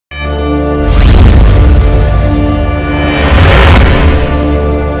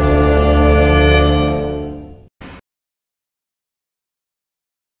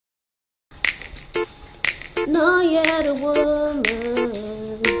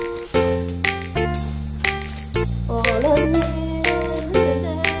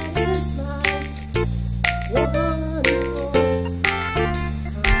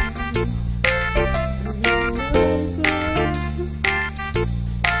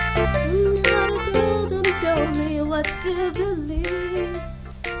Don't tell me what to believe.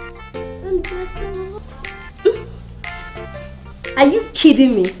 Are you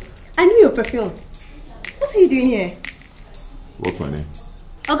kidding me? I knew your perfume. What are you doing here? What's my name?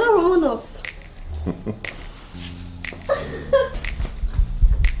 Oga Romanos.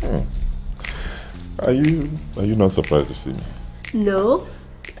 Are you not surprised to see me? No.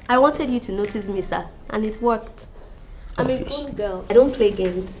 I wanted you to notice me, sir, and it worked. I'm a good girl. I don't play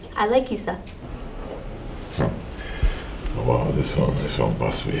games. I like you, sir. Oh, wow, this one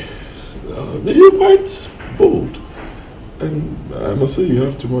passed me. You're quite bold. And I must say you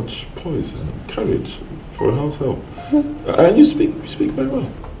have too much poise and courage for a house help. And you speak very well.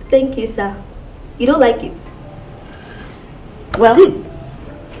 Thank you, sir. You don't like it? Well, good.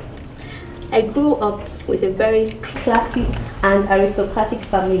 I grew up with a very classy and aristocratic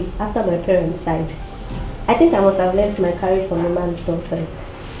family after my parents died. I think I must have learned my courage from the man's daughters.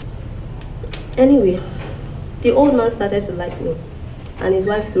 Anyway, the old man started to like me, and his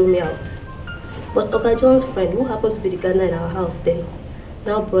wife threw me out. But Oga John's friend, who happened to be the gardener in our house then,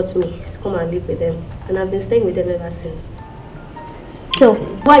 now brought me to come and live with them, and I've been staying with them ever since. So,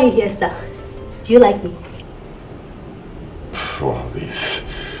 why are you here, sir? Do you like me? Wow, these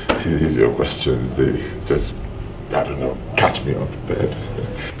are your questions. They just, I don't know, catch me unprepared.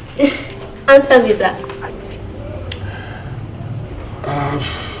 Answer me, sir.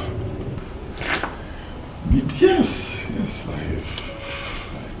 Yes,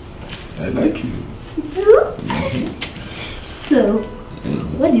 I like you. So,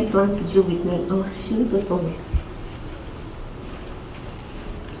 what do you plan to do with me? Or should we go somewhere?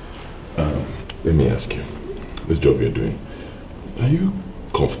 Let me ask you, this job you're doing, are you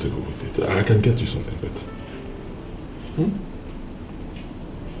comfortable with it? I can get you something better.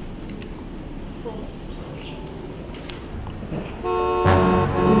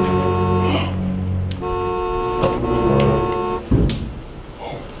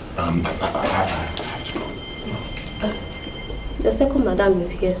 I have to go. The second madam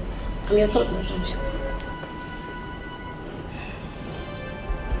is here. I'm your third madam.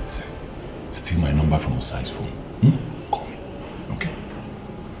 Steal my number from Ossia's phone. Call me, okay?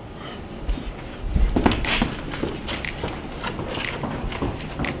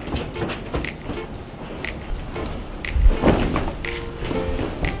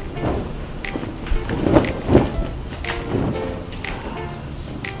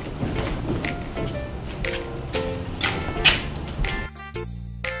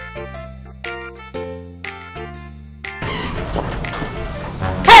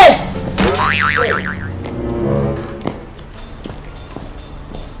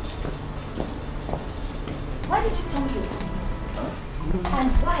 Why did you tell me to come? And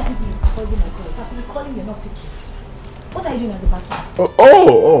why are you avoiding my calls? I've been calling, you're not picking. What are you doing at the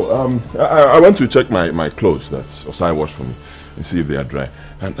bathroom? I went to check my clothes that Ossia washed for me and see if they are dry.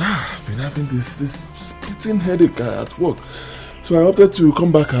 And I've been having this splitting headache at work. So I opted to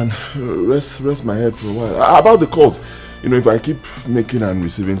come back and rest my head for a while. About the calls, you know, if I keep making and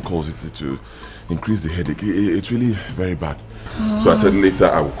receiving calls, it will increase the headache. It's really very bad. So I said later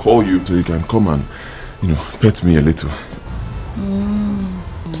I will call you so you can come and, you know, pet me a little.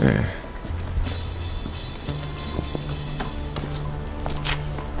 Yeah.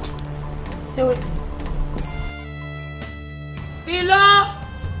 Say what? Philo!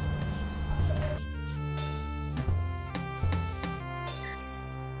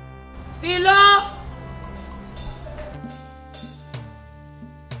 Philo!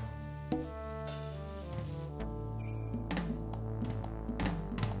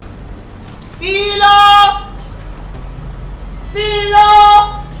 Philo! Philo!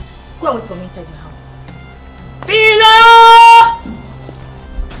 Go away from inside your house. Philo!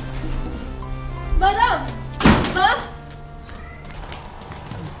 Madam! Huh?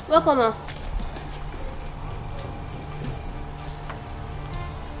 Welcome, ma.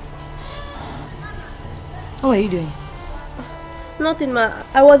 How are you doing? Nothing, ma.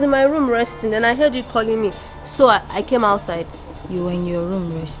 I was in my room resting, and I heard you calling me. So I came outside. You were in your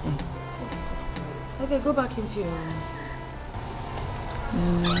room resting. Okay, go back into your room.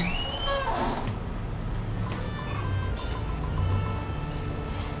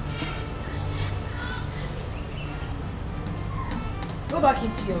 Go back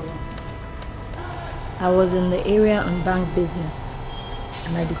into your room. I was in the area on bank business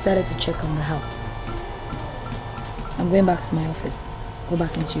and I decided to check on the house. I'm going back to my office. Go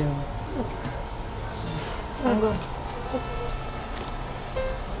back into your room. I'll go.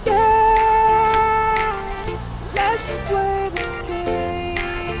 Yeah, let's play this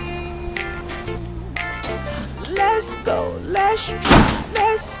game. Let's go, let's try.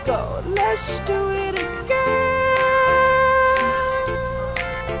 let's go, let's do it again.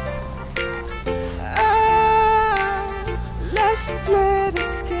 Let's play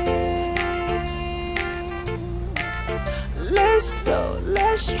this game. Let's go,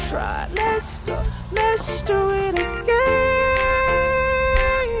 let's try, let's go, let's do it again.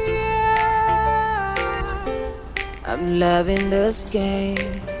 I'm loving this game,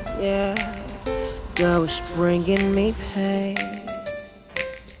 yeah. Though it's bringing me pain.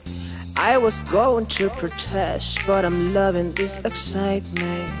 I was going to protest, but I'm loving this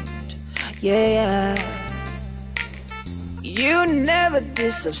excitement, yeah. You never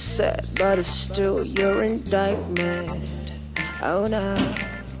this upset, but it's still your indictment. Oh no.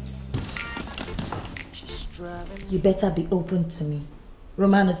 You better be open to me.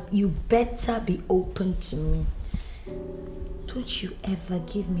 Romanus, you better be open to me. Don't you ever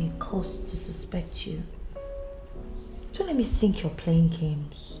give me a cause to suspect you. Don't let me think you're playing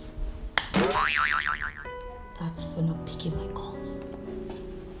games. That's for not picking my calls.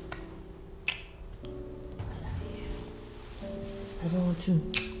 I don't want to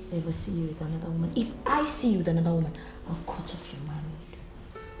ever see you with another woman. If I see you with another woman, I'll cut off your manhood.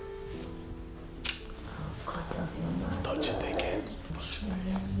 I'll cut off your manhood. Touch it again. Touch it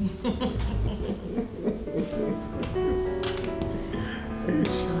again.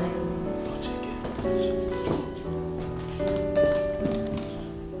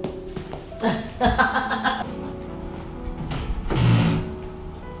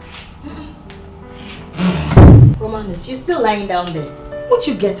 Romanus, you're still lying down there. Won't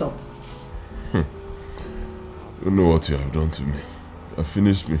you get up? You don't know what you have done to me. You have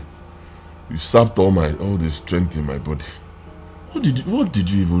finished me. You sapped all the strength in my body. What did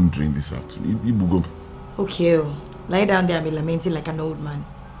you even drink this afternoon? Okay, lie down there and be lamenting like an old man.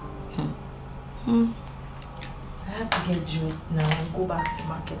 I have to get dressed now and go back to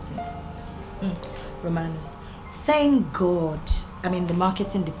marketing. Romanus, thank God I'm in the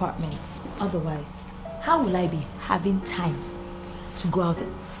marketing department. Otherwise, how will I be having time to go out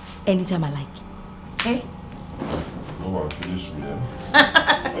anytime I like? Eh? Come on, finish me, eh?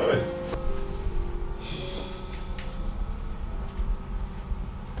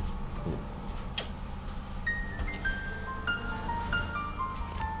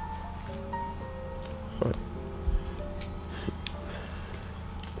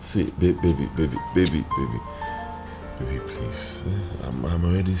 See, baby, please. I'm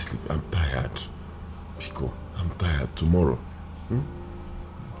already sleeping. I'm tired. Pico, I'm tired. Tomorrow. I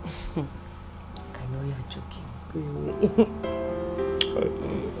know you're joking.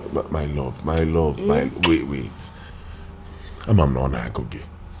 My love. Wait. I'm not Nwokoye.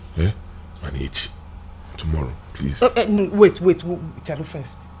 Eh? Manage. Tomorrow, please. Wait, Charo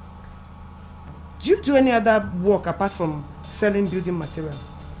first. Do you do any other work apart from selling building materials?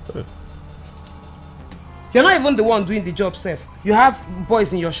 You're not even the one doing the job, Seth. You have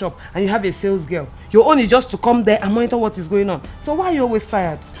boys in your shop and you have a sales girl. Your own is just to come there and monitor what is going on. So why are you always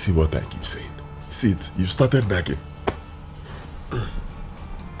tired? See what I keep saying. See it. You started nagging.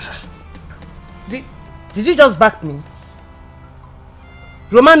 Did you just back me?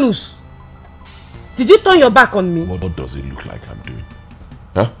 Romanus, did you turn your back on me? What does it look like I'm doing?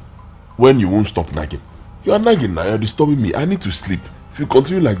 Huh? When you won't stop nagging. You are nagging now. You're disturbing me. I need to sleep. If you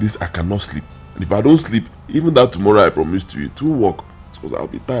continue like this, I cannot sleep. And if I don't sleep, even that tomorrow I promised you, it will work. Because I'll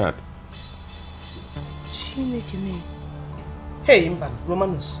be tired. Hey, Imban,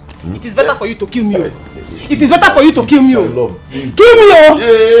 Romanus. It is better for you to kill me. It is better for you to kill me. Kill me, oh!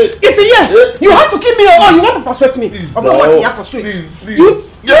 You see, yeah. You have to kill me, oh! You want to frustrate me? Please, no. You have to frustrate. Please.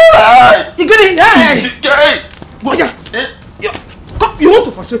 You get it? Oh, yeah. Come, you want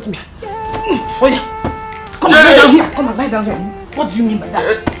to frustrate me? Oh, yeah. Come and lie down here. Come and lie down here. What do you mean by that?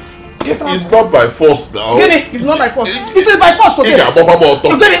 It's not by force now. Get it? It's not by force. It is by force to get it.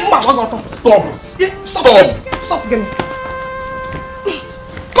 You get it? Stop. Get it.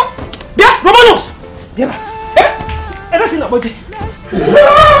 Come. Yeah, Romanus. Yeah. Everything about it.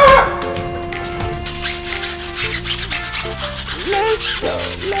 Let's go,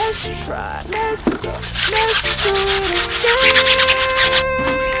 let's try, let's go, let's do it again.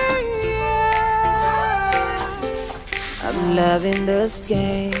 I'm loving this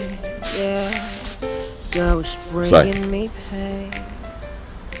game, yeah. Though it's bringing me pain.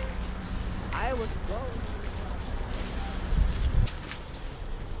 I was going.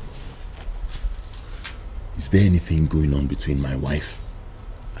 Is there anything going on between my wife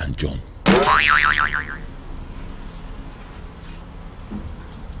and John?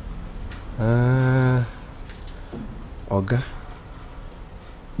 Oga.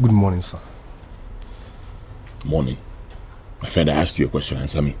 Good morning, sir. Morning. My friend, I asked you a question.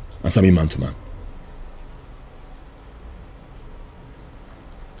 Answer me. Answer me man to man.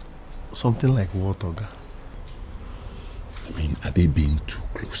 Something like what, Oga? I mean, are they being too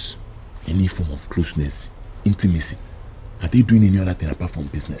close? Any form of closeness, intimacy? Are they doing any other thing apart from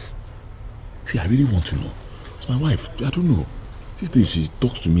business? See, I really want to know. It's my wife. I don't know. These days she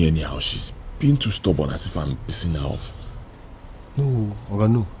talks to me anyhow. She's being too stubborn as if I'm pissing her off. No, Oga,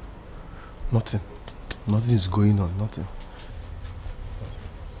 no. Nothing. Nothing is going on. Nothing.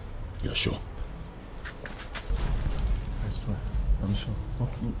 You're sure? I swear. I'm sure.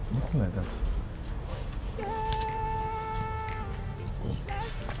 Nothing like that. I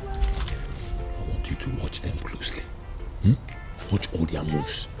want you to watch them closely. Watch all their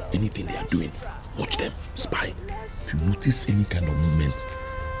moves. Anything they are doing. Watch them. Spy. If you notice any kind of movement,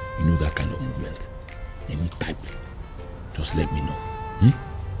 you know that kind of movement. Any type. Just let me know.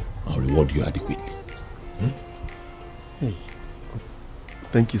 I'll reward you adequately. Hey.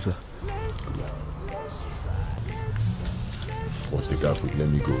 Thank you, sir. Once the guy would let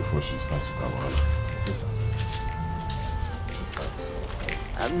me go before she starts to come out. Yes, sir.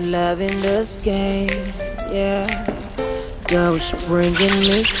 I'm loving this game, yeah. Though it's bringing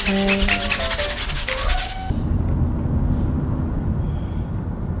me pain.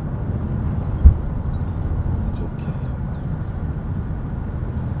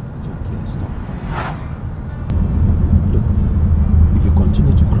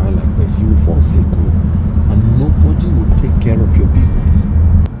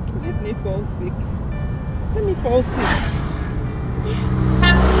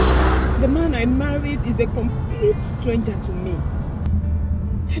 A complete stranger to me.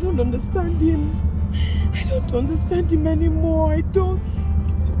 I don't understand him. I don't understand him anymore. I don't. It's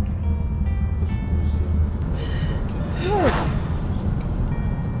okay. It's okay.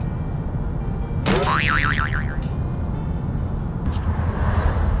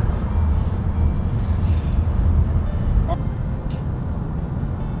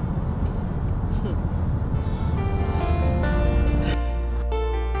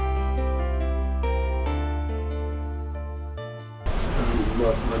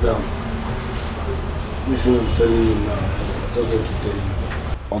 Madam, listen, I'm telling you now. I just want to tell you.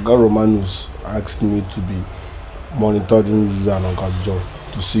 Oga Romanus asked me to be monitoring you and Oga Joe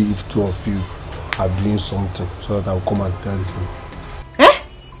to see if two of you are doing something so that I'll come and tell him. Eh?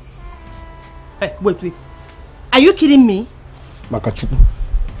 Hey, wait. Are you kidding me? Makachuku,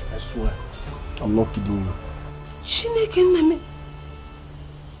 I swear, I'm not kidding you.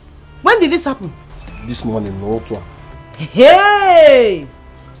 When did this happen? This morning, no one. Hey!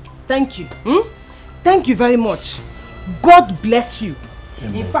 Thank you. Thank you very much. God bless you.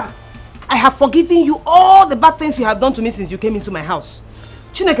 Amen. In fact, I have forgiven you all the bad things you have done to me since you came into my house.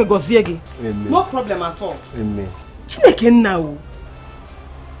 Chineke goziegi. No problem at all. Amen. Chineke now.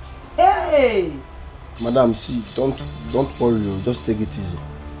 Hey! Madam, see, don't worry. Just take it easy.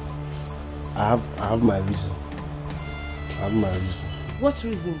 I have my reason. What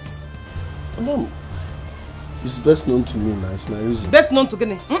reasons? Madam, it's best known to me now. It's my reason. Best known to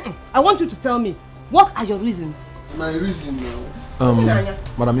Kenneth. I want you to tell me, what are your reasons? It's my reason now.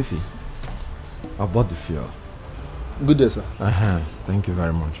 Madam Ife, I've bought the fuel. Good day, sir. Thank you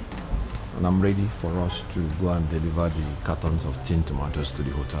very much. And I'm ready for us to go and deliver the cartons of tin tomatoes to the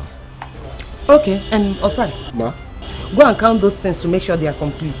hotel. Okay, and Ossia, Ma? Go and count those things to make sure they are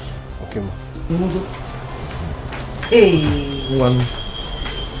complete. Okay, ma. Hey! One.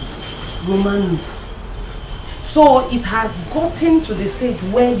 Romans. So it has gotten to the stage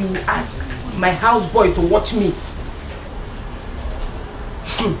where you ask my houseboy to watch me.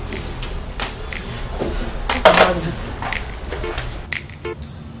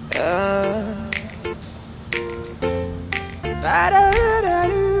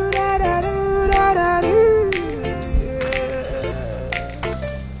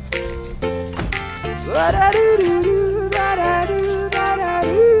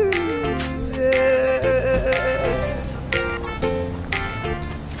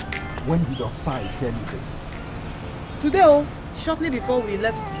 When did Ossia tell you this? Today, shortly before we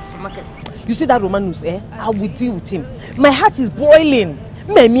left the supermarket. You see that Romanus, I will deal with him. My heart is boiling.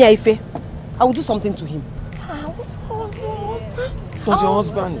 I will do something to him. Does your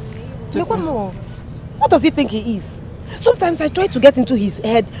husband? What does he think he is? Sometimes I try to get into his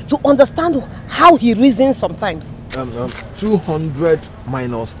head to understand how he reasons sometimes. 200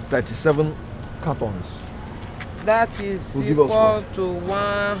 minus 37 cartons. That is equal to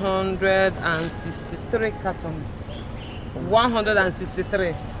 163 cartons.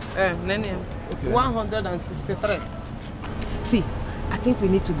 163. 163. See, I think we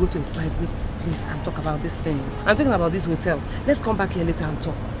need to go to a private place and talk about this thing. I'm talking about this hotel. Let's come back here later and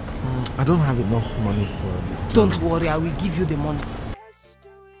talk. I don't have enough money for it. Don't worry, I will give you the money.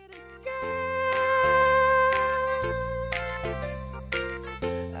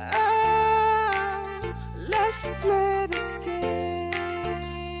 Let's play this game.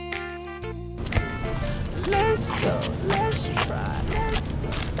 Let's go, let's try, let's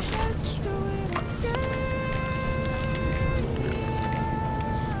do it again.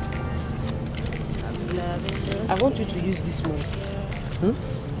 I want you to use this money.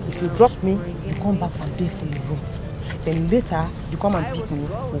 If you drop me, you come back and pay for your room. Then later, you come and pick me,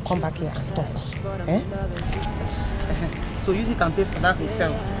 we'll come back here and talk. Eh? So use it and pay for that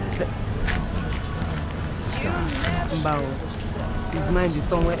hotel. His mind is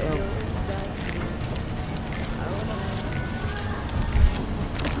somewhere else.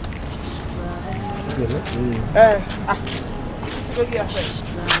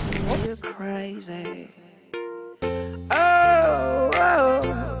 You're crazy. Oh,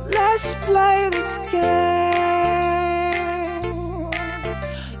 let's play this game.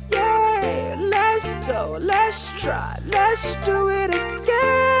 Yeah, let's go, let's try, let's do it again.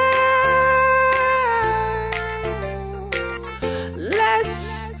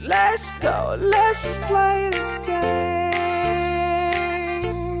 Let's go, let's play this game.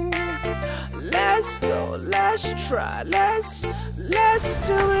 Let's go, let's try, let's do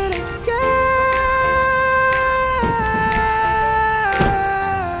it again.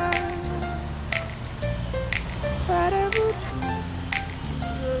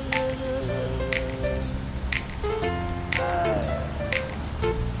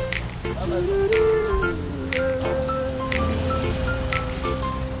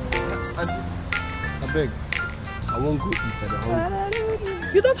 I beg, I won't go eat at the home.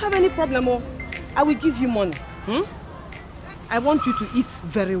 You don't have any problem, oh. I will give you money. I want you to eat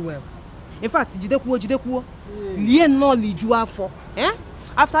very well. In fact,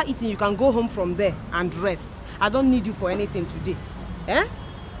 after eating, you can go home from there and rest. I don't need you for anything today.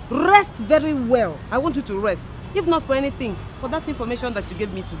 Rest very well. I want you to rest. If not for anything, for that information that you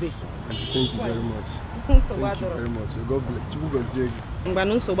gave me today. Auntie, thank you very much. Thank you very much. God bless you.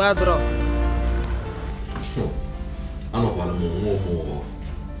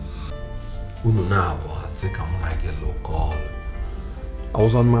 I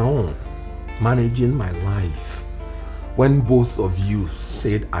was on my own, managing my life, when both of you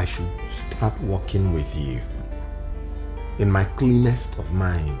said I should start working with you. In my cleanest of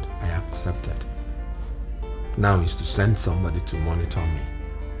mind, I accepted. Now is to send somebody to monitor me.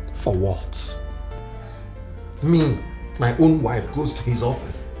 For what? Me, my own wife, goes to his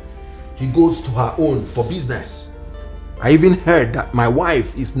office. He goes to her own for business. I even heard that my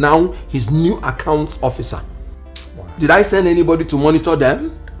wife is now his new accounts officer. Wow. Did I send anybody to monitor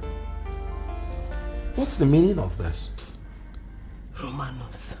them? What's the meaning of this?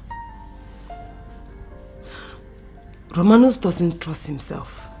 Romanus doesn't trust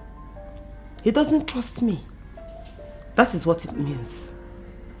himself. He doesn't trust me. That is what it means.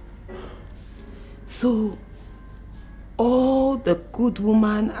 So, all the good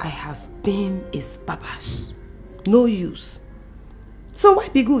woman I have been is babash. No use. So why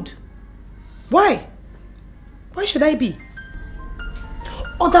be good? Why? Why should I be?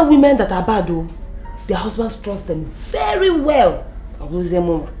 Other women that are bad though, their husbands trust them very well.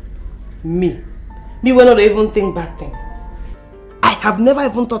 Me will not even think bad thing. I have never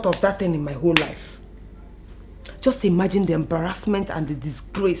even thought of that thing in my whole life. Just imagine the embarrassment and the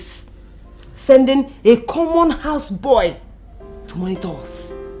disgrace. Sending a common house boy to monitor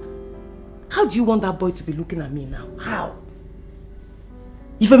us. How do you want that boy to be looking at me now? How?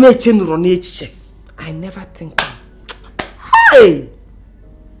 If I may change I never think. Hey!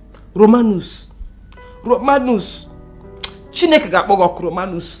 Romanus. Chineke ga-akpọgọ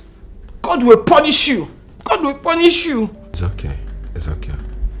Romanus. God will punish you. God will punish you. It's okay. It's okay.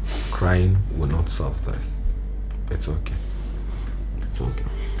 Crying will not solve this. It's okay. It's okay.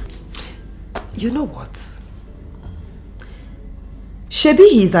 You know what? Shebi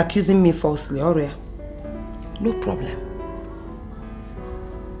he is accusing me falsely, Oria. No problem.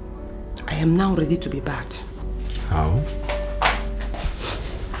 I am now ready to be bad. How?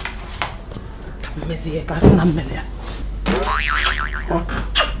 Wait,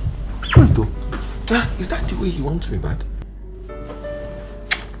 is that the way you want to be bad?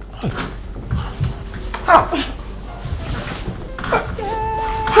 How?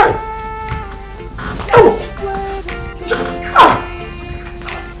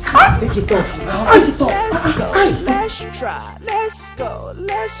 Take it off. Take it off. Let's go. Let's try. Let's go.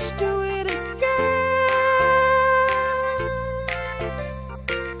 Let's do it again.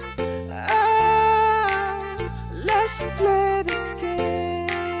 Let's play this game.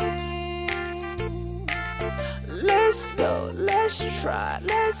 Let's go, let's try,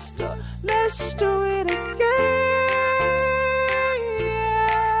 let's go, let's do it again.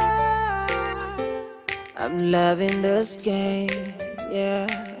 I'm loving this game, yeah.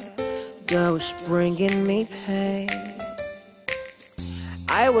 Though it's bringing me pain.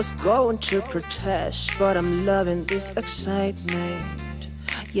 I was going to protest, but I'm loving this excitement,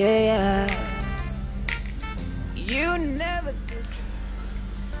 yeah. You never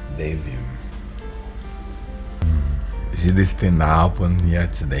Baby, you see this thing that happened here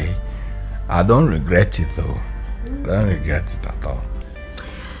today? I don't regret it though. I don't regret it at all.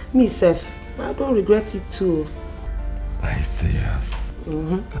 Me self, I don't regret it too. Are you serious?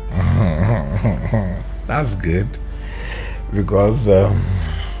 That's good. Because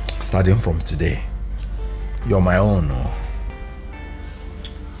starting from today, you're my own, no?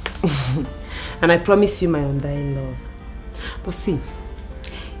 And I promise you my undying love. But see,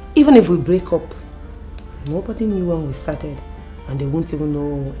 even if we break up, nobody knew when we started, and they won't even know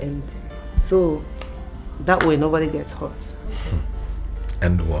when we'll end. So that way nobody gets hurt.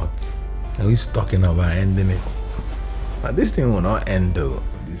 End what? Are we talking about ending it? But this thing will not end though.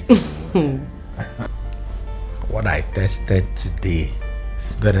 What I tested today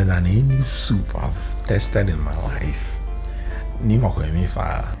is better than any soup I've tested in my life. Nwokoye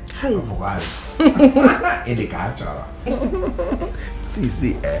fire.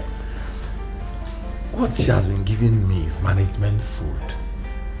 See, what she has been giving me is management food.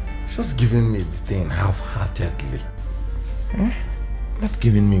 She's just giving me the thing half-heartedly. Not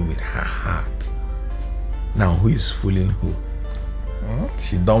giving me with her heart. Now who is fooling who?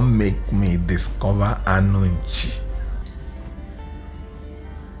 She don't make me discover Anunchi.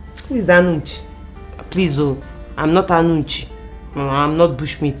 Who is Anunchi? Please, oh, I'm not Anunchi. No, I'm not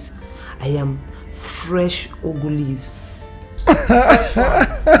bushmeat. I am fresh ugu leaves.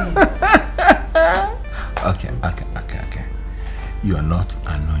 Okay. You are not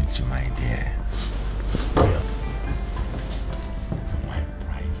Anunchi, my dear. My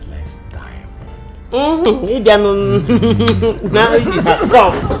priceless diamond. Now you have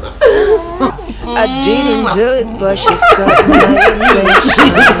come. I didn't do it, but she's got my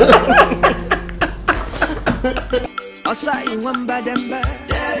attention. Ossia, you want bad and bad.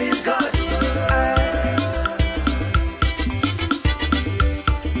 There is God.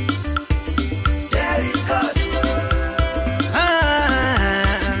 There is God.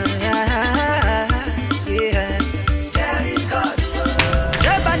 Yeah. There is God.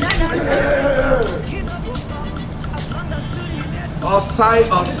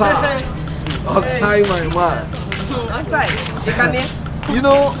 Ossia, my man. Ossia, you can hear? You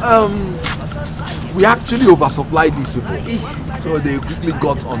know, we actually oversupplied these people. So they quickly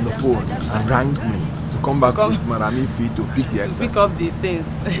got on the phone and rang me to come back with Marami fee to pick the excess. Pick up the things.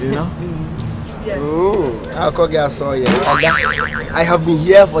 You know? Yes. I have been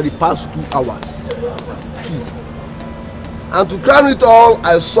here for the past 2 hours. And to crown it all,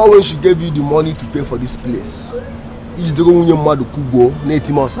 I saw when she gave you the money to pay for this place. Is the one you mad kubo,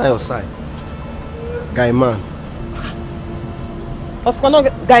 native Ossia. Guy man. Oscar,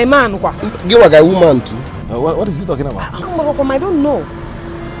 guy man, what? Give a guy woman too. What is he talking about? I don't know.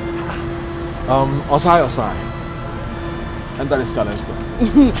 Ossia. Enter this car, let's go.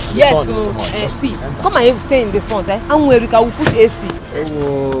 Yes, see, come and stay in the front, and where we can put AC.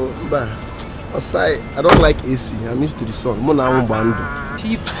 Oh, Ossia, I don't like AC. I'm used to the sun.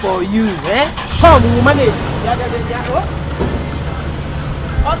 Shift for you, eh? Come, we manage.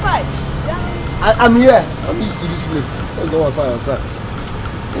 Ossia. I'm here. I'm used to this place. Let's go outside.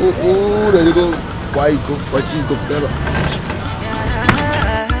 Oh, there you go. Why you go? Why you go there?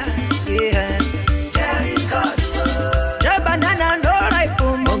 Yeah. There is God. The banana no ripe,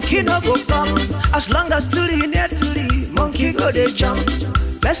 monkey no go come. As long as Tuli near Tuli, monkey go they jump.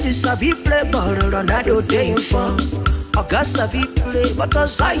 Messi sabi play ball, Ronaldo they inform. Oga sabi play, but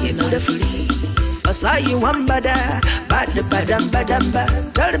Ossia no the free. Ossia one bada,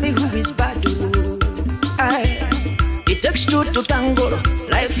 badam. Tell me who is bad. It takes two to tango,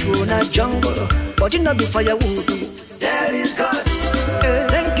 life in a jungle, but it not be firewood. There is God.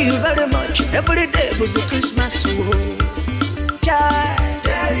 Thank you very much. Every day was a Christmas. Child,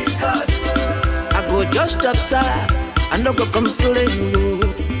 there is God. I go just upside, I no go complain you.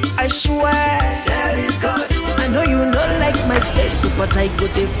 I swear, there is God. I know you not like my face, but I go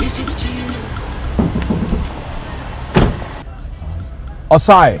to visit you.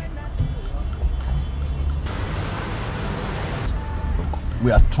 Ossia. We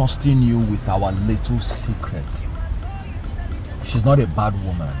are trusting you with our little secret. She's not a bad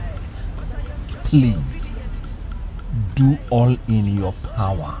woman. Please, do all in your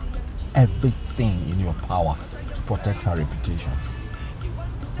power, everything in your power to protect her reputation.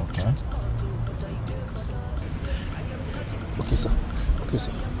 Okay? Okay, sir. Okay,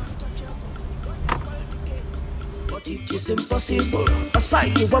 sir. But it is impossible.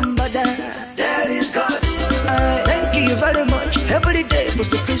 Aside you one brother, there is God. Thank you very much. Every day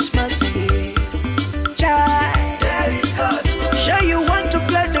was a Christmas day. Child, there is God. Sure you want to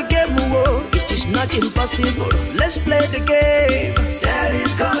play the game? Whoa, it is not impossible. Let's play the game. There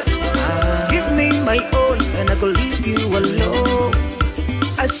is God. Give me my own and I will leave you alone.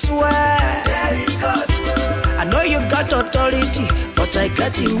 I swear, there is God. I know you've got authority, but I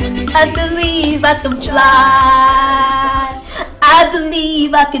got immunity. I believe I can fly. I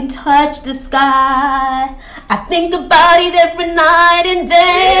believe I can touch the sky. I think about it every night and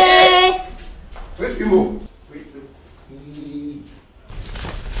day.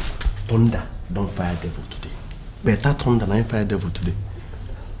 Thunder, don't fire devil today. Better thunder than fire devil today.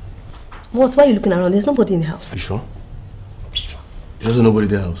 What? Why are you looking around? There's nobody in the house. You sure? Sure. There's nobody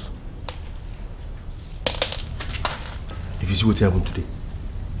in the house. If you see what happened today,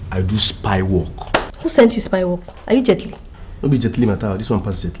 I do spy work. Who sent you spy work? Are you Jetly? Don't be Jetly, matter. This one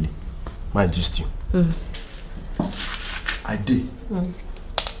pass Jetly. My gist you. I did.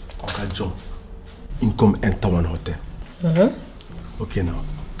 Okay, jump. Income enter one hotel. Okay now.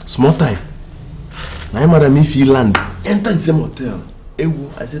 Small time. Now madam if you land, enter the same hotel.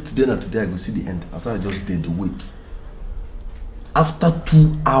 I said today and today I go see the end. After I just did the wait. After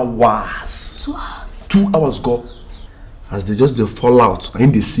 2 hours. 2 hours? 2 hours go. As they just fall out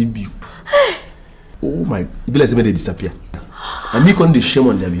and they see you. Oh my, it be like they disappear. And me con the shame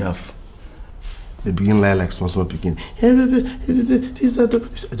on their behalf. They begin lie like small picking. I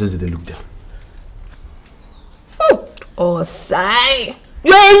just did they look down. Oh, Sai!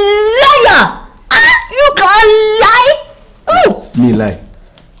 You're a liar! You can't lie! Me lie.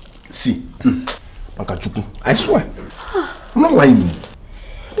 See, I swear. I'm not lying.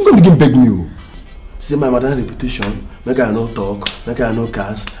 I'm gonna begin begging you. See my madam reputation, make I no talk, make I no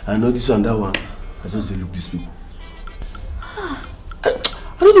cast, I know this and that one. I just look these people. I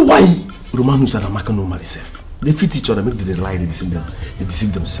don't know why Romanus and Amaka no marry self. They fit each other, make they lie, they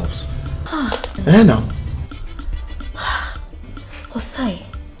deceive themselves. Now. Osai,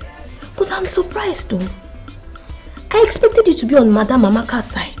 but I'm surprised though. I expected you to be on Madam Amaka's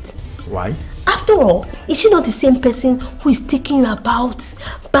side. Why? After all, is she not the same person who is taking you about,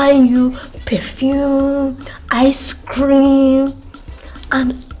 buying you perfume, ice cream,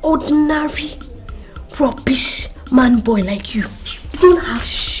 an ordinary rubbish man boy like you? You don't have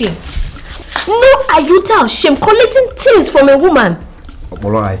shame. No iota of shame collecting things from a woman.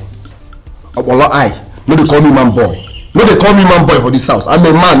 Obolo I. No, they call me man boy. No, they call me man boy for this house. I'm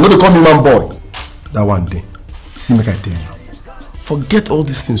a man. No, they call me man boy. That one day, see me, I tell you. Forget all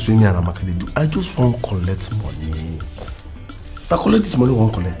these things with me and Amaka they do. I just want to collect money. If I collect this money, I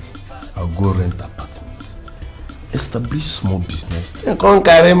won't collect. I'll go rent apartment. Establish small business. You can't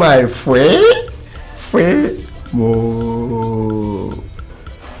carry my more.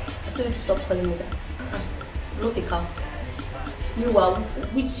 I told you to stop calling me that. Not a cow. You are.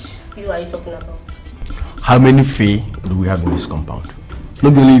 Which fee are you talking about? How many fee do we have in this compound?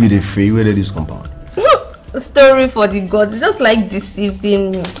 Not only with the fee, where is this compound? Story for the gods, just like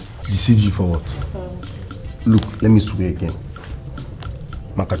deceiving me. Deceive you for what? Look, let me swear again.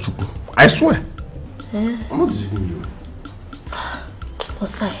 Makachuku, I swear. I'm not deceiving you.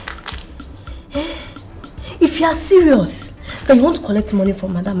 Osai, if you are serious that you want to collect money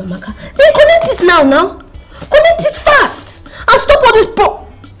from Madam Amaka, then collect it now. Collect it fast and stop all this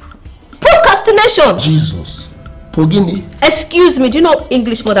procrastination. Jesus. Pogini. Excuse me, do you know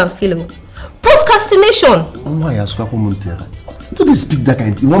English more than Philo? Procrastination. Why are you don't speak that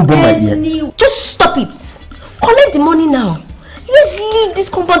kind of thing? You won't burn my ear. Just stop it. Collect the money now. Let's leave this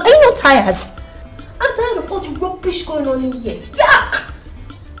compound. Are you not tired? I'm tired of all the rubbish going on in here. Yuck!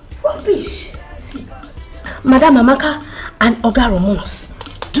 Rubbish. See, Madam Amaka and Oga Romanos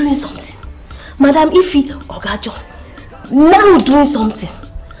doing something. Madam Ifi, Oga John now doing something.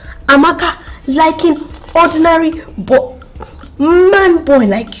 Amaka liking ordinary man boy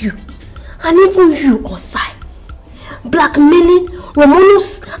like you. And even you, Osai, blackmailing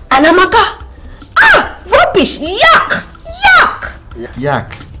Romanus and Amaka. Rubbish! Yuck!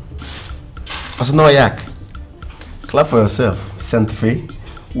 Yak. What's no yak? Clap for yourself, Saint Fe.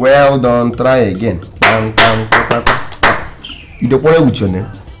 Well done, try again. You don't quarrel with your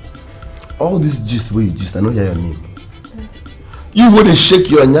name. All this gist where you gist, I know your name. You would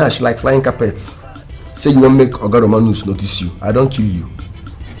shake your nyash like flying carpets. Say you won't make Oga Romanus notice you. I don't kill you.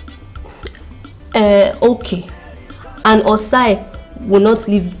 Okay. And Ossia will not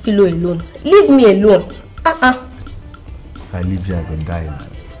leave Pillow alone. Leave me alone. I leave you, I can die now.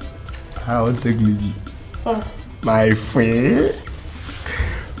 I won't take leave you. My friend.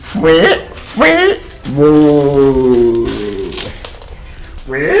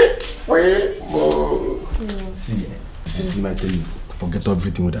 See, I tell you, forget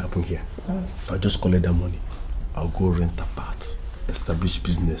everything that happened here. If I just collect that money, I'll go rent a part, establish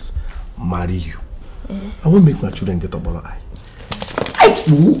business, marry you. I won't make my children get up on eye.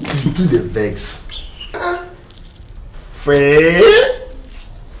 You do the vex.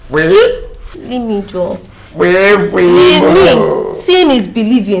 Leave me, Joe. Leave me. Seeing is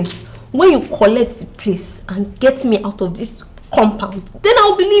believing. When you collect the place and get me out of this compound, then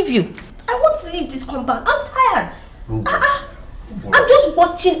I'll believe you. I want to leave this compound. I'm tired. I'm just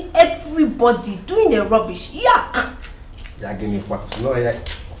watching everybody doing their rubbish. Yeah.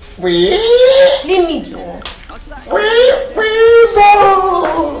 Leave me, Joe.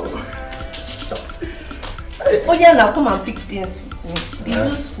 Oh yeah, now come and pick things with me. Be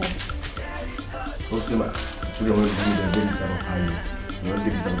useful.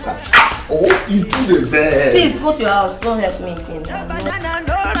 Oh, you do the best. Please go to your house. Don't help me again.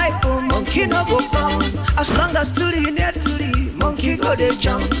 Monkey no go come. As long as Tuli near Tuli, monkey go they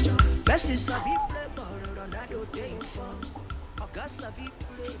jump. Messi sabi flavor, Ronaldo day fun. Oga sabi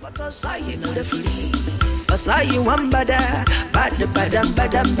play, but Ossia no the free. Ossia one bada, bad.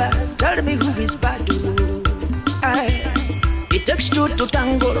 Tell me who is bad. It takes two to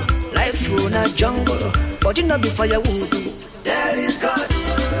tango. Life in a jungle, but you know before you would. There is God.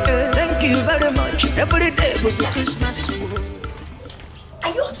 Thank you very much. Every day was a Christmas.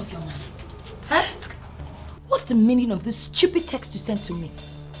 Are you out of your mind? Huh? What's the meaning of this stupid text you sent to me?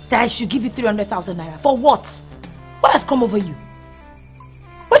 That I should give you 300,000 naira. For what? What has come over you?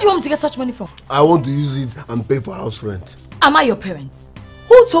 Where do you want me to get such money from? I want to use it and pay for house rent. Am I your parents?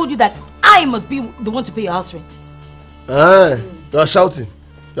 Who told you that I must be the one to pay your house rent? You are shouting.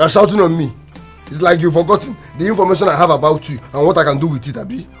 You are shouting on me. It's like you've forgotten the information I have about you and what I can do with it,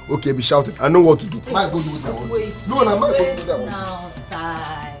 Abi. Okay, be shouting. I know what to do. Might go do what I want. Wait. No, I might go do what I want. Now,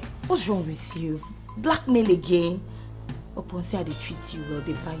 Sai. What's wrong with you? Blackmail again? Upon say they treat you well,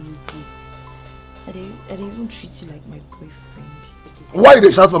 they buy you gifts. And they even treat you like my boyfriend. Why did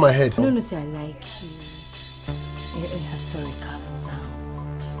they shout for my head? No, say I like you. Yeah, sorry, calm down.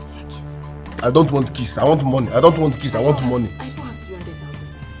 Yeah, kiss me. I don't want kiss. I want money. I don't want kiss. I want money. I don't have 300,000.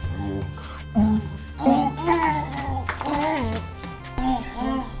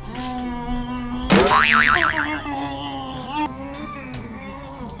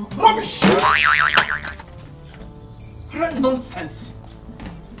 Rubbish! Nonsense!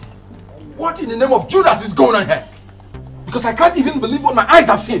 What in the name of Judas is going on here? Because I can't even believe what my eyes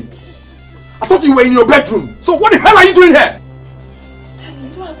have seen. I thought you were in your bedroom. So what the hell are you doing here? Daddy, you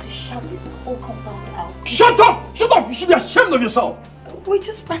don't have to shout this whole compound out. Shut up! Shut up! You should be ashamed of yourself. We're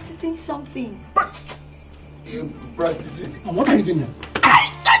just practicing something. You practicing? And what are you doing here?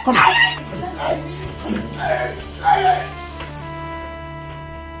 Come on.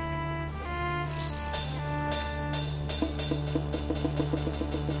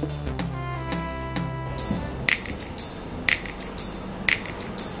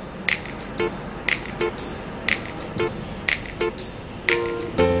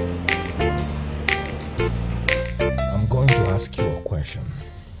 I'm going to ask you a question.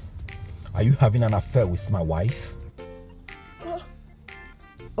 Are you having an affair with my wife?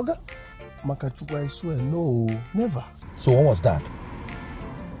 Okay. Makachuku, I swear, no, never. So what was that?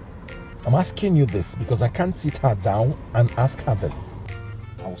 I'm asking you this because I can't sit her down and ask her this.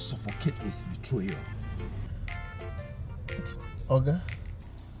 I will suffocate with betrayal. Oga,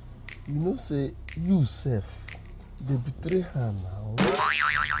 you know say you self, they betray her now.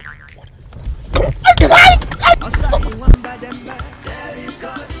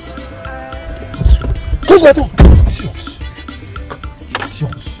 Close my door.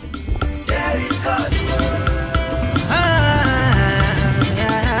 Silence. There is God.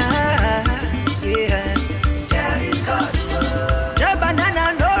 Yeah. There is God. The banana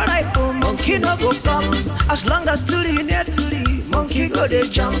no ripe, monkey no go come. As long as Tuli near Tuli, monkey go they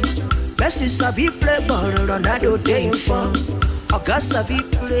jump. Messi sabi flavor, Ronaldo day fun. Oga sabi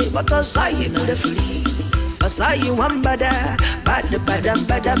play, but Ossia no the free. Ossia one bada, bad.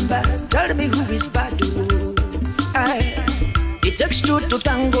 Tell me who is bad. It takes two to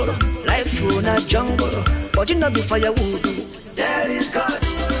tango. Life in a jungle, but you know before you would. There is God.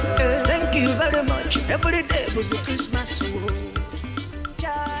 Thank you very much. Every day was a Christmas.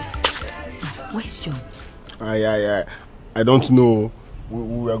 Where's John? I don't know.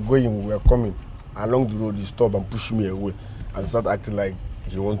 We are going, we are coming. Along the road, he stopped and pushed me away and started acting like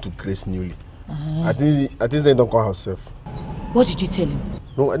he wanted to craze newly. I think they don't call herself. What did you tell him?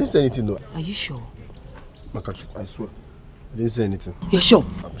 No, I didn't say anything though. Are you sure? Makachu, I swear. I didn't say anything. You're sure?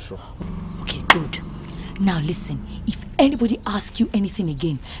 I'm sure. Okay, good. Now listen, if anybody asks you anything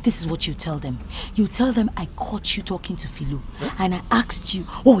again, this is what you tell them. You tell them I caught you talking to Philo. Huh? And I asked you,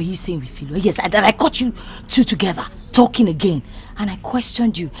 what were you saying with Philo? Yes, that I caught you two together, talking again. And I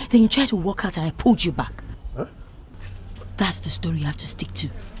questioned you. Then you tried to walk out and I pulled you back. Huh? That's the story you have to stick to.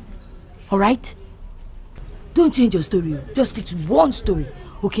 Alright? Don't change your story. Just stick to one story,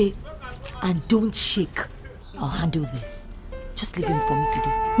 okay? And don't shake. I'll handle this. Just leave him for me to do.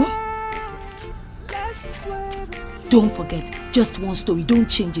 Huh? Don't forget, just one story. Don't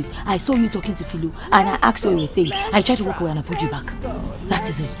change it. I saw you talking to Philo and I asked what you were saying. I tried to walk away and I pulled you back. That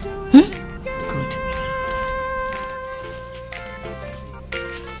is it. Hmm? Good.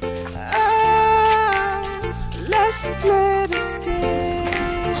 Let's play this game.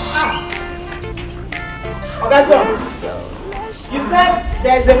 You said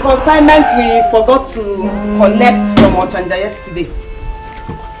there's a consignment we forgot to collect from Ochanja yesterday.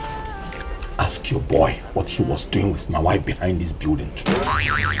 Ask your boy what he was doing with my wife behind this building too.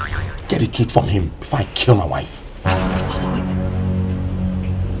 Get the truth from him before I kill my wife. Wait.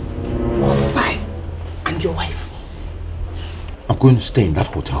 Ossia and your wife? I'm going to stay in that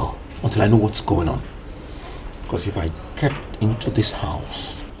hotel until I know what's going on. Because if I get into this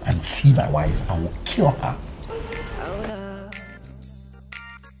house and see my wife, I will kill her.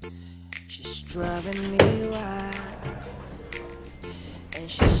 She's driving me wild, and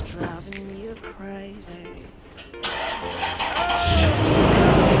she's driving me crazy.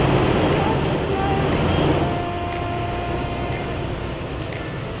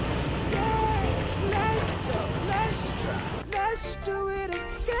 Let's go, let's try, let's do it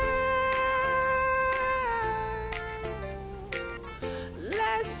again.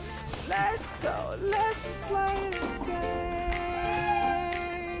 Let's go, let's play this game.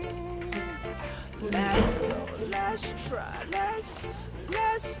 Let's go, let's try,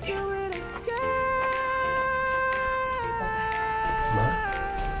 let's do it again.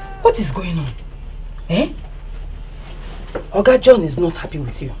 What is going on? Eh? Oga John is not happy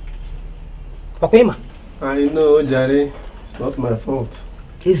with you. Okwema? I know, Jare. It's not my fault.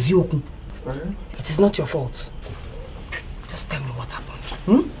 Ezioku. It is not your fault. Just tell me what happened.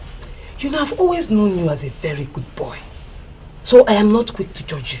 Hmm? You know, I've always known you as a very good boy. So I am not quick to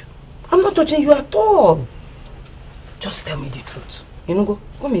judge you. I'm not judging you at all. Just tell me the truth. You know, go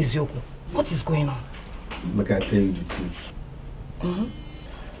Ezioku. What is going on? Make I tell you the truth.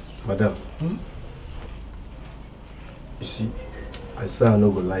 Madam, you see, I say I no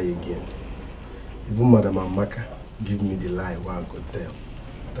go lie again. Even Madam Amaka give me the lie where I go tell.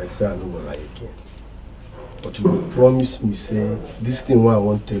 But I say I no go lie again. But you will promise me, say, this thing what I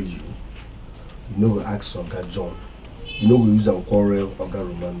want to tell you, you no go ask Oga John. You no go use and quarrel Oga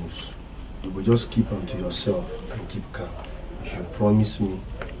Romanus. You will just keep them to yourself and keep calm. If you promise me,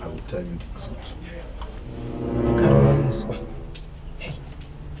 I will tell you the truth. Oga Romanus, hey.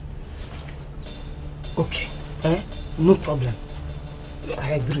 Okay, no problem.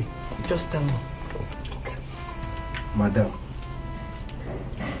 I agree. Just tell me. Okay. Madam,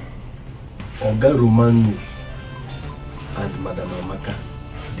 Oga Romanus and Madam Amaka,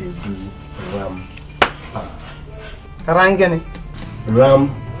 they do ram. Rangene.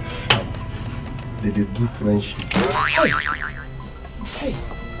 Ram. They do friendship. Hey.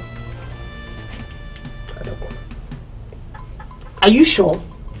 Are you sure?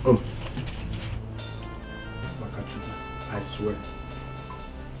 I swear.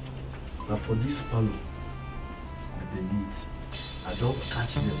 Now for this palo that they meet, I don't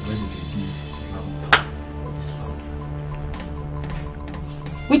catch them when they do for this palo.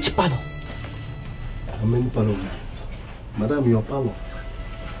 Which palo? How many palo we get? Madam, your palo.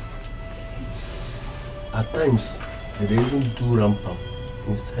 At times, they even do rampam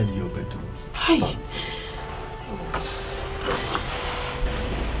inside your bedroom. Hi.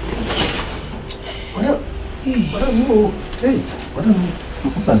 Madam, Madam, no. Hey, Madam,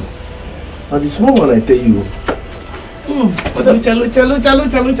 now the small one I tell you. Chalo.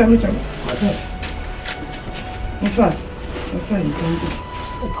 Madam. In fact, Ossia, you can do.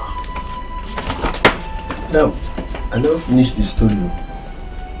 Madam, I never finished the story.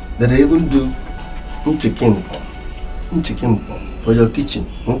 That they even do chicken for your kitchen,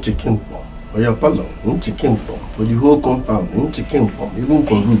 chicken for your parlor, chicken for the whole compound, chicken even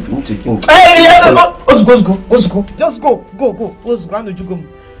for roof, chicken. Hey, let's go. Just go. Let's go. You go.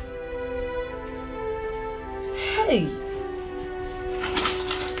 Hey.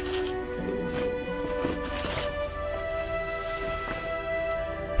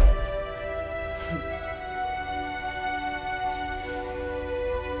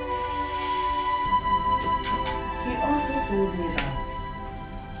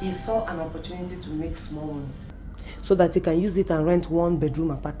 he saw an opportunity to make small money so that he can use it and rent 1-bedroom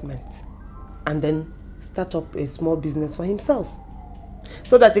apartment and then start up a small business for himself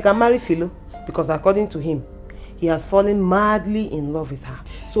so that he can marry Philo, because according to him, he has fallen madly in love with her.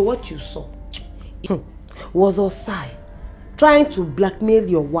 So what you saw was Ossia trying to blackmail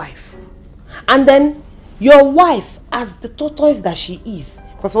your wife, and then your wife, as the tortoise that she is,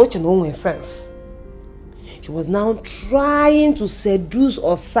 because what you know in sense, she was now trying to seduce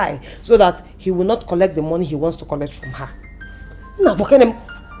Ossia so that he will not collect the money he wants to collect from her. Now,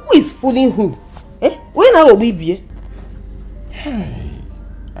 who is fooling who? Eh? When I will be? Hey,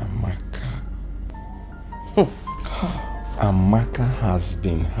 Amaka. Amaka has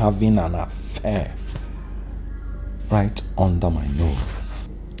been having an affair right under my nose.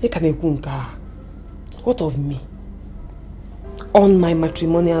 What of me? On my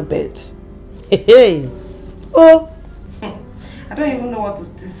matrimonial bed. Hey! Oh! I don't even know what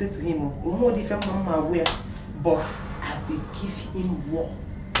to say to him. But I will give him war.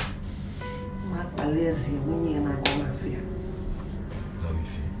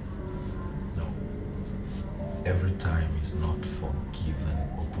 No. Every time is not for given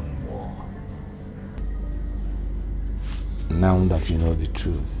open war. Now that you know the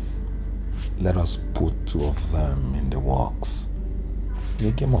truth, let us put 2 of them in the works. In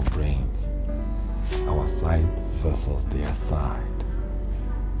a game of brains, our side versus their side.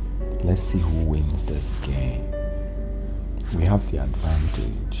 Let's see who wins this game. We have the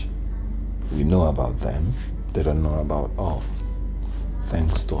advantage. We know about them, they don't know about us.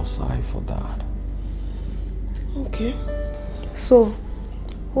 Thanks to Ossia for that. Okay. So,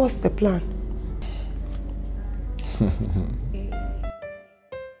 what's the plan?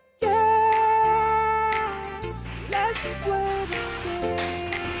 Let's play this game.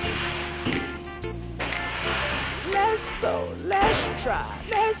 Let's go, let's try,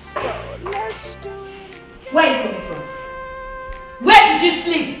 let's go, let's do it. Where are you coming from? Where did you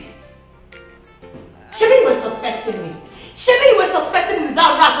sleep? Shebi, you were suspecting me. Shebi, you were suspecting me with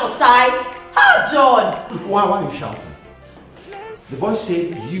that rat Ossia. How, John? Why are you shouting? The boy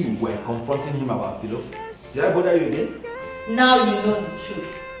said you were confronting him about Philo. Did I bother you again? Now you know the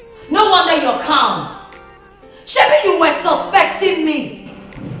truth. No wonder you're calm. Shebi, you were suspecting me.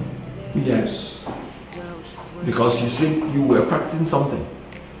 Yes. Because you said you were practicing something.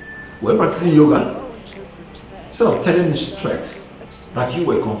 Were you practicing yoga? Instead of telling me straight that you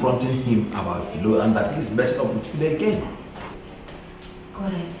were confronting him about Philo and that he's messing up with Philo again.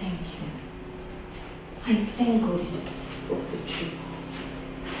 God, I thank you. I thank God he spoke the truth.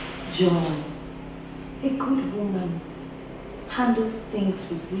 John, a good woman handles things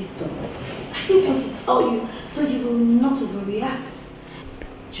with wisdom. I didn't want to tell you so you will not overreact.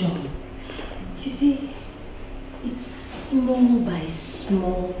 John, you see, it's small by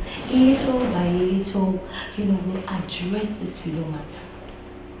small, little by little, we'll address this Philo matter.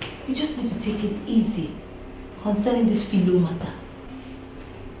 You just need to take it easy concerning this Philo matter.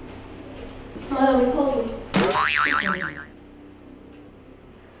 Madam, we called you.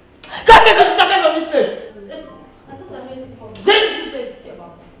 Can't you do something about business? I thought I made a call. Then you say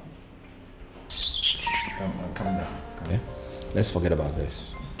about. Calm down. Okay? Let's forget about this.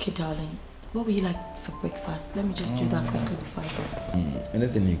 Okay, darling. What would you like for breakfast? Let me just do that quickly before I go.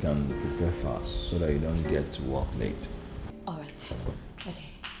 Anything you can prepare fast so that you don't get to work late. Alright.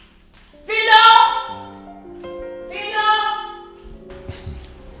 Okay. Philo!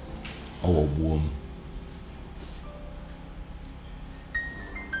 Oh, womb.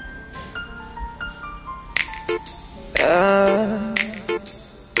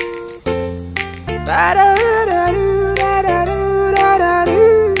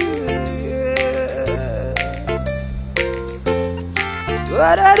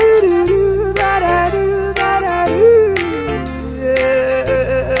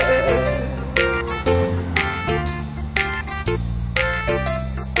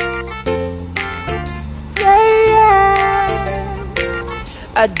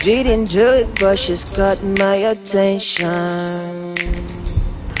 I didn't do it, but she's got my attention.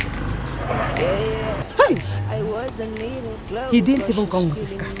 Hey! He didn't even come with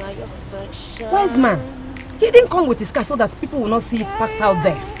his car. Wise man. He didn't come with his car so that people will not see it packed out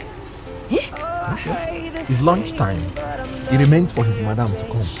there. It's lunchtime. He remains for his madam to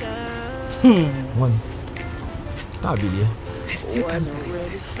come. One. I'll be there. I still can't believe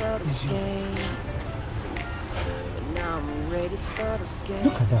it.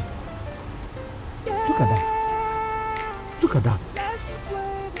 Look at that. Look at that. Look at that.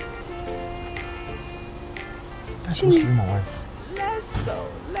 That's supposed to be my wife. Let's go,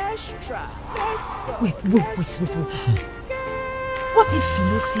 let's try, let's go. Wait. What if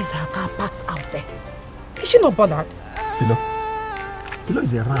Philo sees her car parked out there? Is she not bothered? Philo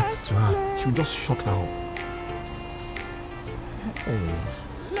is a rat to her. She'll just shut her up.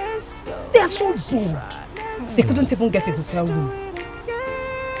 They are so bold. They couldn't even get a hotel room.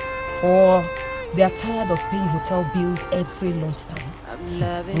 Or they are tired of paying hotel bills every lunchtime.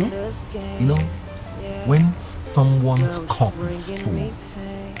 You know, when someone's cup is full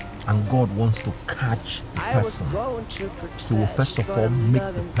and God wants to catch the person, He will first of all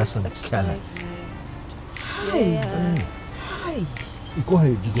make the person careless. Hi. Go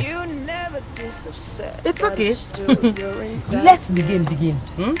ahead, you go. It's okay. Let the game begin.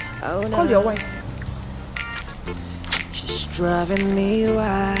 Call your wife. She's driving me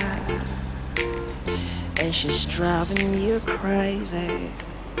wild, and she's driving you crazy.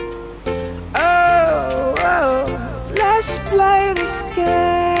 Oh, let's play this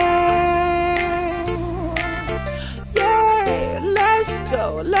game. Yeah, let's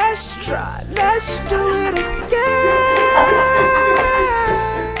go, let's try, let's do it again.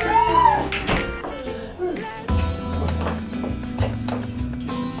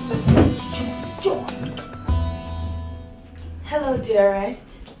 Hello,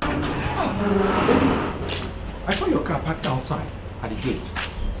 dearest. I saw your car parked outside at the gate.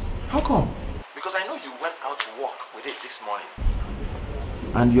 How come? Because I know you went out to walk with it this morning.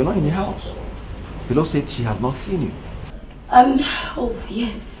 And you're not in the house. Philo said she has not seen you. Oh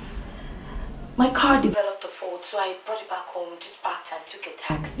yes. My car developed a fault, so I brought it back home, just parked and took a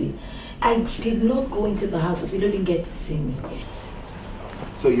taxi. I did not go into the house, so Philo didn't get to see me.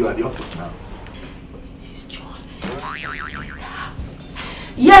 So you're at the office now? It's John. He's in the house.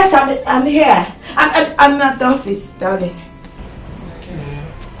 Yes, I'm here. I'm at the office, darling. Okay.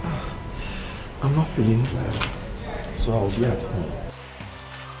 I'm not feeling well, so I'll be at home.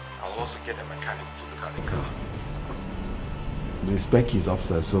 I'll also get a mechanic to look at the car. The spec is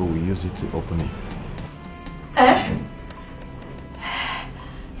upstairs, so we use it to open it.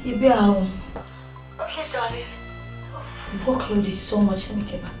 You be at home. Okay, darling. Workload is so much. Let me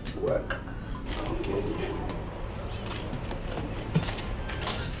get back to work. Okay, dear.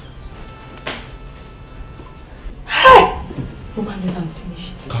 Woman knows I'm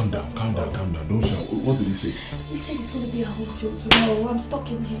finished. Calm down. Don't shout. What did he say? He said he's going to be at home till tomorrow. I'm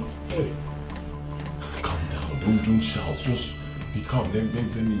stuck in here. Hey. Calm down. Don't shout. Just be calm. Let me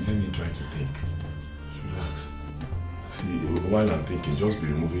try to think. Relax. See, while I'm thinking, just be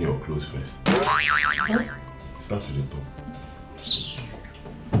removing your clothes first. Huh? Start with the top.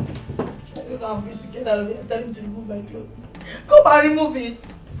 I don't know how I'm going to get out of here. Tell him to remove my clothes. Come and remove it.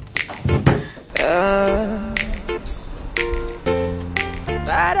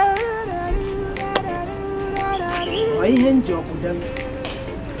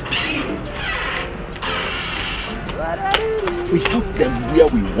 We have them where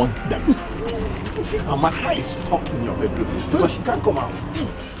we want them. Amaka is stuck in your bedroom because she can't come out.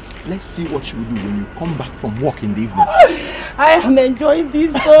 Let's see what she will do when you come back from work in the evening. I am enjoying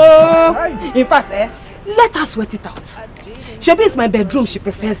this so. In fact, let her sweat it out. Shebi is my bedroom she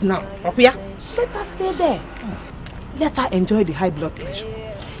prefers now. Okuya, let her stay there. Let her enjoy the high blood pressure.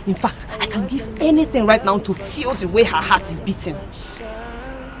 In fact, I can give anything right now to feel the way her heart is beating.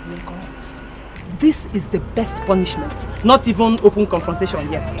 Correct. This is the best punishment. Not even open confrontation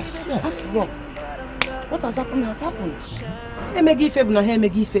yet. After all, what has happened has happened. Emegife bụ na ha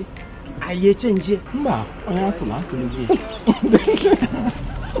emegife. Anyị echenji. Mba, onye atụla gị.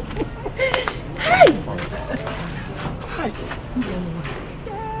 Hi.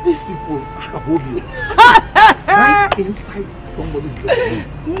 These people are above you. Right inside somebody's bedroom.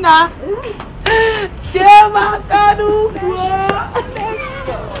 Nah. Chema Kanu. Let's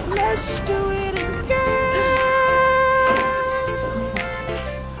go. Let's do it again.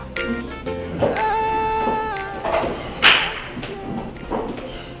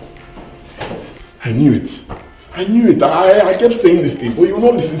 I knew it. I kept saying this thing, but you will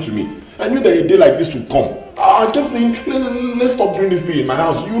not listen to me. I knew that a day like this would come. I kept saying, let's stop doing this thing in my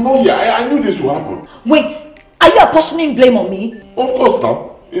house. You will not hear. I knew this would happen. Wait, are you apportioning blame on me? Of course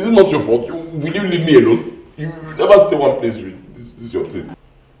now. Is it not your fault? Will you leave me alone? You never stay one place with this is your thing.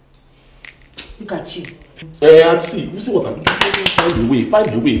 Look at you. See, you see what I'm doing?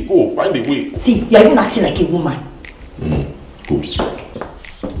 Find a way. Go, find a way. See, you're even acting like a woman. Go.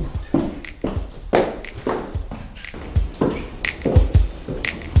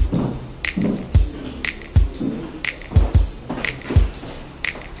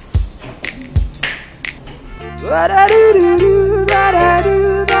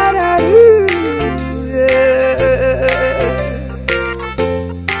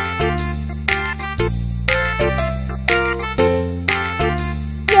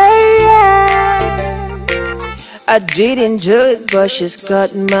 didn't do it, but she's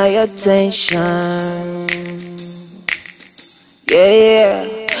got my attention. Yeah,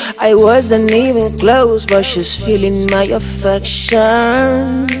 I wasn't even close, but she's feeling my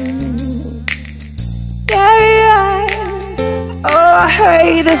affection. Yeah. Oh, I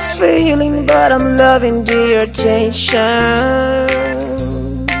hate this feeling, but I'm loving the attention.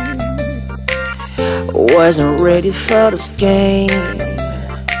 Wasn't ready for this game,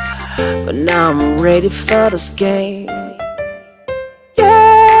 but now I'm ready for this game.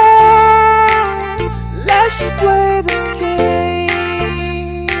 Yeah, let's play this game.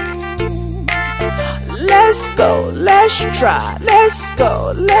 Let's go, let's try, let's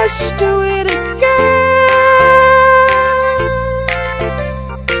go, let's do it again.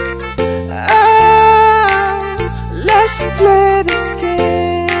 Let's play this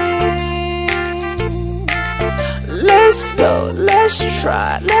game. Let's go, let's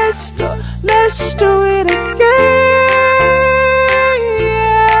try, let's go, let's do it again.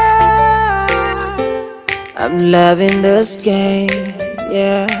 I'm loving this game,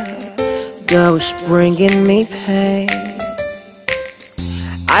 yeah. Though it's bringing me pain.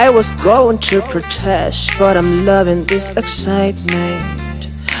 I was going to protest, but I'm loving this excitement,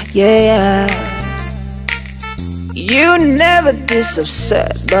 yeah. You never this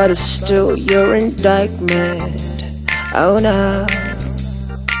upset, but it's still your indictment. Oh no,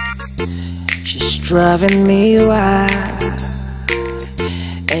 she's driving me wild,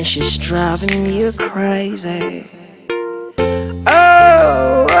 and she's driving you crazy.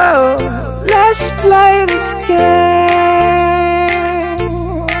 Oh, oh, let's play this game.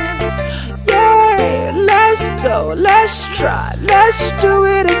 Yeah, let's go, let's try, let's do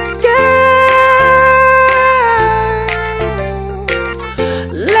it again.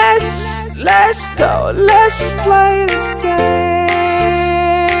 Let's go, let's play this game.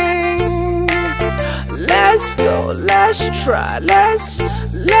 Let's go, let's try, let's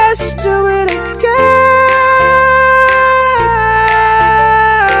do it again.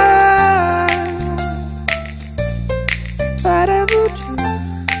 Ba-da-doo-doo.